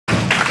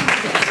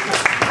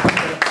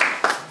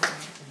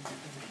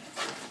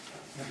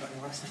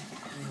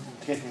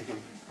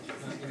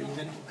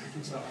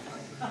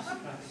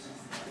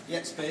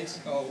Yeah, space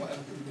or whatever.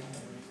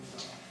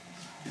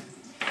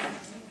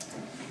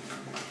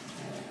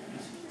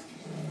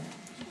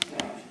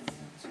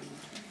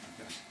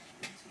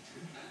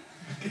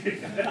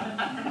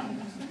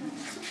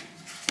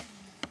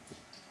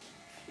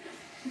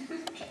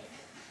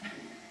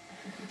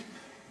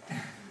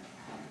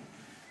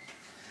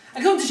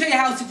 I'm going to show you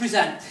how to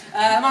present.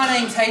 My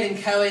name's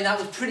Hayden Cohen. That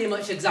was pretty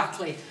much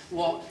exactly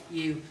what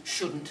you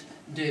shouldn't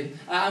do.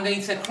 I'm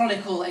going to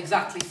chronicle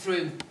exactly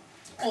through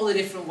all the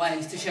different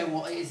ways to show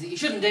what it is that you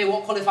shouldn't do,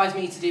 what qualifies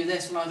me to do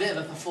this when I'm a bit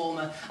of a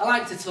performer. I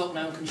like to talk,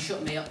 no one can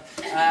shut me up,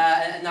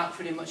 and that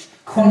pretty much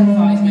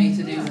qualifies me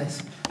to do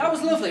this. That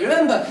was lovely.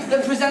 Remember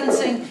that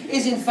presenting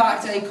is in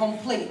fact a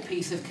complete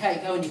piece of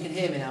cake. Oh, and you can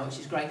hear me now, which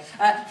is great.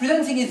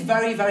 Presenting is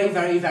very, very,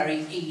 very,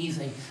 very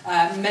easy.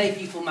 Many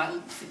people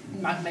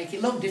might make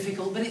it look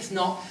difficult, but it's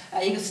not.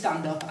 You can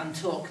stand up and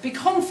talk. Be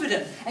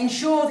confident.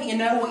 Ensure that you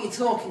know what you're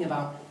talking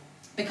about.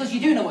 Because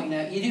you do know what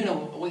you know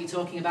what you're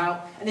talking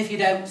about, and if you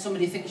don't,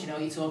 somebody thinks you know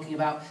what you're talking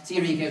about, so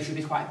your ego should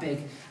be quite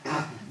big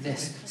at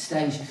this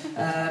stage.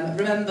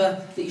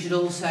 Remember that you should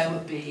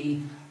also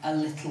be a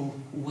little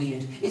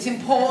weird. It's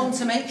important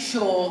to make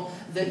sure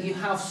that you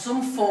have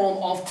some form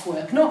of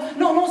quirk.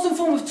 Not some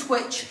form of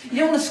twitch. You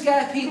don't want to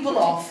scare people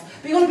off,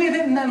 but you want to be a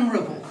bit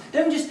memorable.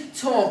 Don't just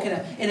talk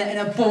in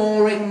a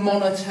boring,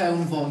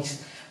 monotone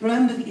voice.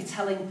 Remember that you're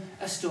telling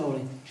a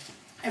story.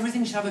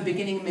 Everything should have a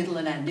beginning, middle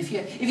and end. If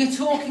you're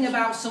talking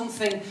about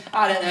something,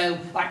 I don't know,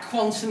 like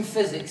quantum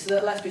physics,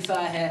 that, let's be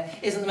fair here,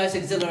 isn't the most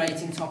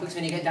exhilarating topics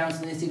when you get down to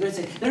the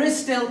nitty-gritty, there is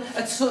still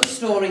a touch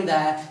story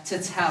there to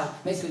tell.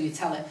 Make sure you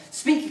tell it.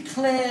 Speak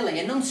clearly,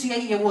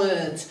 enunciate your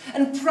words,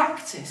 and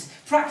practice.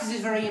 Practice is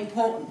very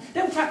important.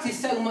 Don't practice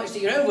so much that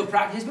you're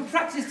over-practiced, but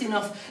practice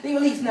enough that you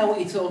at least know what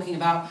you're talking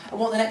about and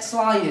what the next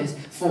slide is,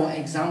 for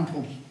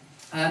example.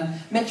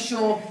 Make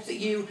sure that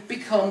you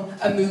become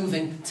a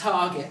moving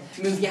target.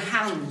 Move your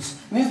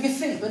hands, move your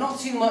feet, but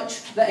not too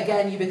much that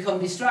again you become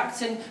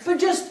distracting, but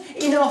just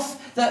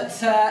enough that,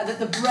 that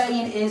the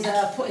brain is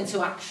put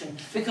into action.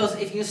 Because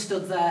if you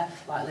stood there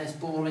like this,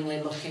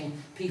 boringly looking,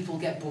 people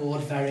get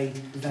bored very,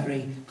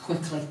 very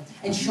quickly.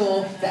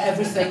 Ensure that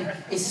everything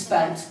is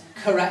spelt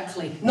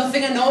correctly.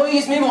 Nothing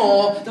annoys me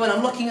more than when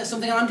I'm looking at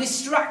something and I'm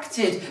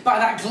distracted by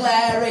that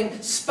glaring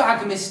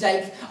spag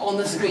mistake on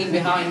the screen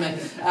behind me.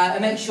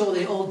 And make sure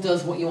that it all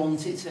does what you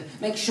want it to.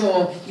 Make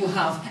sure you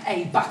have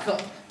a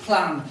backup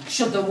plan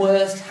should the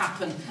worst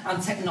happen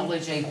and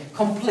technology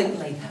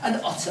completely and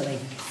utterly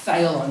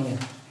fail on you.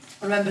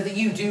 Remember that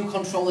you do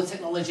control the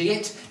technology.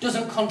 It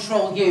doesn't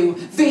control you.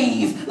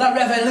 Vive la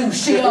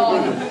revolution!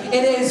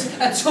 It is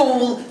a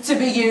tool to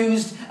be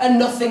used and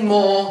nothing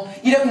more.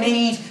 You don't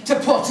need to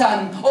put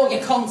all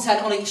your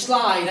content on each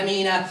slide. I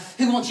mean,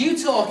 who wants you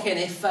talking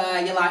if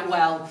you're like,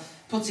 well,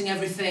 putting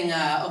everything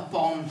up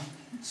on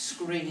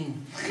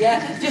screen?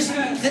 Yeah, just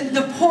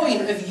the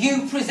point of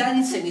you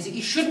presenting is that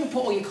you shouldn't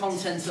put all your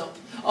content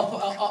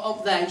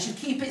up there. You should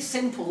keep it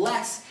simple.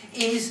 Less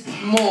is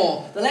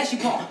more. The less you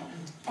put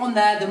on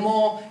there, the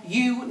more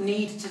you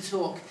need to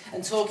talk.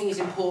 And talking is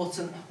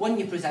important when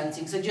you're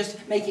presenting, so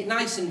just make it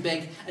nice and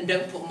big and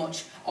don't put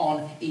much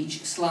on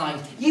each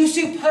slide. Use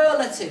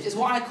superlatives. It's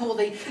what I call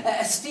the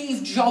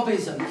Steve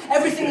Jobism.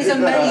 Everything is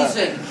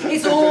amazing.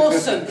 It's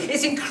awesome.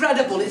 It's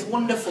incredible. It's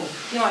wonderful.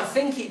 You might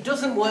think it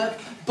doesn't work,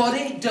 but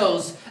it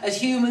does. As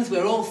humans,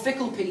 we're all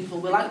fickle people.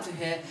 We like to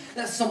hear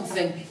that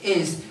something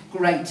is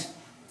great.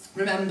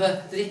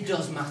 Remember that it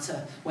does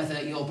matter whether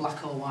you're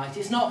black or white.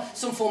 It's not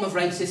some form of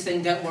racist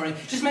thing, don't worry.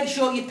 Just make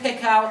sure you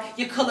pick out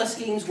your colour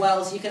schemes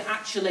well so you can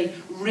actually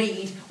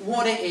read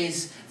what it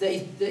is that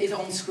is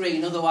on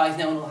screen. Otherwise,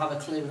 no one will have a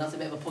clue, and that's a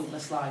bit of a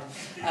pointless slide.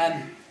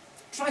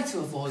 Try to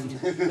avoid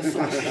the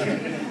flashy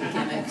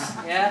gimmicks,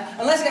 yeah?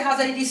 Unless it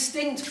has a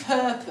distinct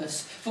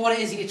purpose for what it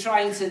is that you're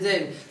trying to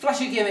do.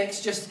 Flashy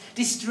gimmicks just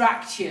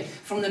distract you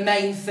from the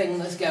main thing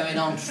that's going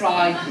on.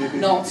 Try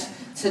not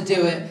to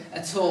do it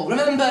at all.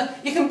 Remember,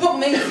 you can book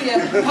me for your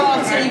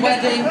party,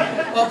 wedding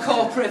or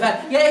corporate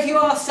event. Yeah, if you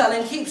are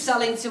selling, keep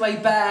selling to a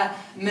bare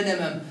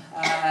minimum.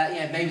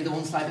 Yeah, maybe the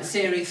one slide, but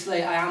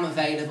seriously, I am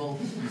available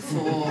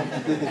for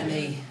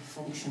any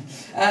function.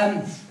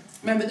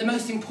 Remember, the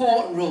most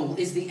important rule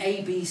is the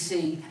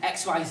ABC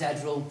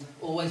XYZ rule.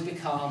 Always be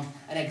calm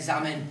and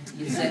examine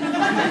your zip. Ladies,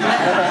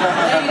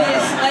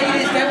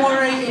 don't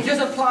worry, it does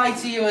apply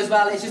to you as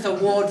well. It's just a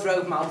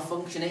wardrobe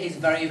malfunction. It is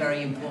very,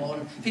 very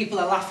important. People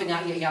are laughing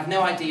at you, you have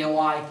no idea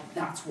why.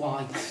 That's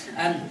why.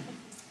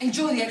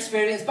 Enjoy the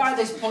experience. By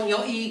this point,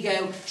 your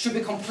ego should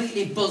be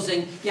completely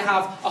buzzing. You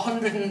have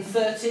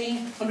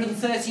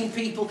 113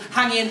 people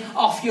hanging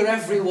off your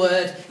every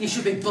word. You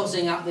should be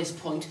buzzing at this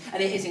point,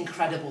 and it is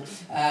incredible.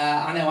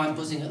 I know I'm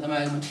buzzing at the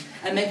moment.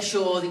 And make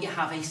sure that you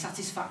have a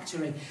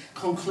satisfactory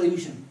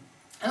conclusion.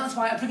 And that's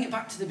why I bring it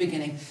back to the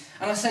beginning.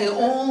 And I say that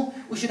all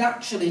we should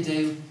actually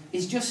do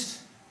is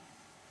just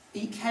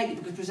eat cake,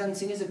 because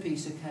presenting is a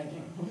piece of cake.